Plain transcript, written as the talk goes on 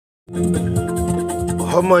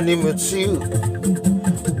ọmọ ni Mutiu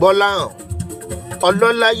Gbolahon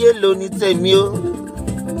ọlọ́láyé ló ní tèmi o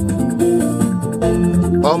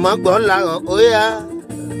ọmọ Gbolahon óyá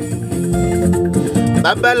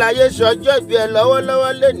babaláyé sọjọ́ ìbí ẹ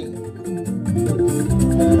lọ́wọ́lọ́wọ́ lẹ́ni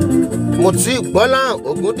Mutiu Gbolahon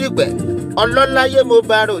Ògúndìgbẹ̀ ọlọ́láyé mo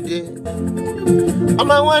bá ròde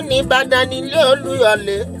ọmọ wọn ní Ìbàdàn nílé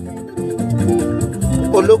Olúyọ̀lé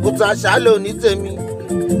Olókùta ṣálò ní tèmi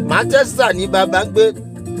Manchester ní bàbá ń gbé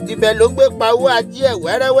ibẹ̀ ló ń gbé pawó ajé ẹ̀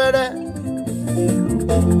wẹ́rẹ́wẹ́rẹ́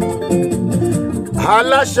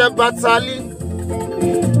aláṣẹ Batali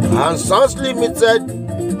and Sons Limited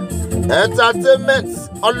Entertainment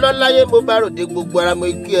ọlọ́láyé mo bá ròde gbogbo ara mo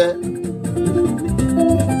kí ẹ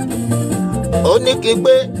ó ní kí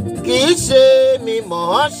pé kì í ṣe mi mọ̀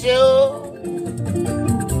ọ́ ṣe o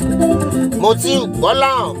Mutiu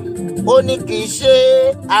Gbolahon ó ní kì í ṣe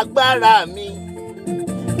agbára mi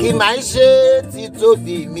kì máa ń ṣe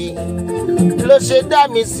títóbi mi ló ṣe dá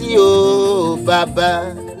mi sí o bàbá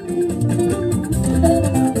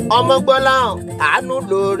ọmọ Gbolahon àánú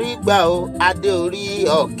lórí gbà o adé orí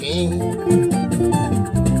ọ̀kín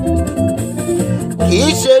kì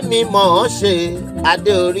í ṣe mi mọ̀ ọ́ ṣe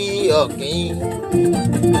adé orí ọ̀kín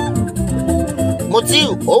Mutiu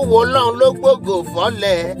owó ọlọ́run ló gbógo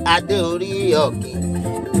fọ́lẹ̀ adé orí ọ̀kín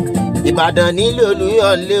Ìbàdàn nílé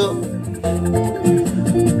Olúyọ̀lé o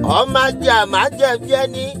ọmọ ajá máa jẹ̀bi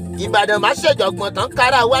ẹni Ìbàdàn máa ṣèjọ̀gbọ̀n tán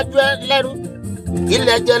kára wájú ẹ lẹ́rú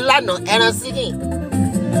ilẹ̀ jẹ lánàá ẹran sígì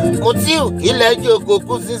Mutiu ilẹ̀ jẹ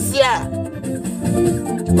ògòkú sísíà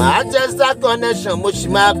Manchester connection mo sì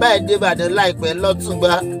máa bá ẹ̀ dé Ìbàdàn láìpẹ́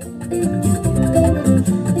lọ́túngbà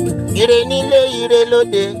ire nílé ire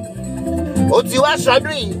lóde ó ti wá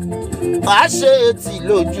ṣọdún yìí wàá ṣe 80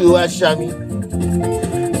 lójú àṣà mi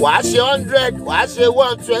wàá ṣe 100 wàá ṣe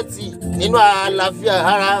 120 nínú àlàáfíà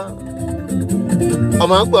ara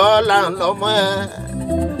ọmọ Gbolahon lọmọ ẹ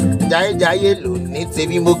jayéjayé ló ní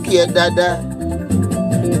tèmi mo kí ẹ dáadáa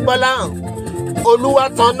Gbolahon olúwa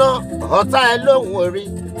tanná ọ̀tá ẹ lóhùn orí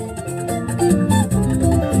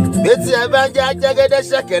bẹ́tí ẹ bá ń jẹ́ jẹ́gẹ́dẹ́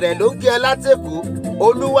ṣẹ̀kẹ̀rẹ̀ ló ń kí ẹ látẹ̀kọ́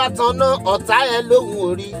olúwa tanná ọ̀tá ẹ lóhùn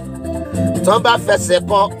orí tán bá fẹsẹ̀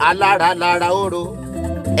kọ alára lára oró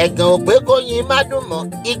ẹ̀gàn ò pé kó yin má dùn mọ́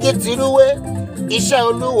igi tìrúwé iṣẹ́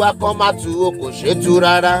olúwa kan máa tù ó kò ṣe tú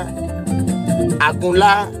rárá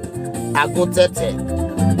àgúnlá àgúntẹ̀tẹ̀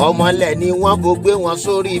ọmọlẹ̀ ni wọ́n kò gbé wọn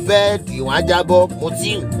sórí bẹ́ẹ̀dì wọn jábọ́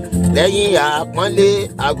Mutiu lẹ́yìn àpọ́nlé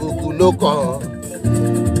àbùkù ló kàn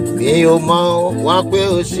mi ò mọ wọn pé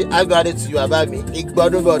o ṣe agbára tí bàbá mi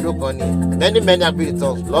ìgbọ́dúnbọ̀dún kan ni many happy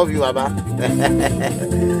returns love you bàbá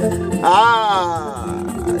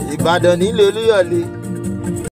Ìbàdàn nílé Olúyọ̀lé.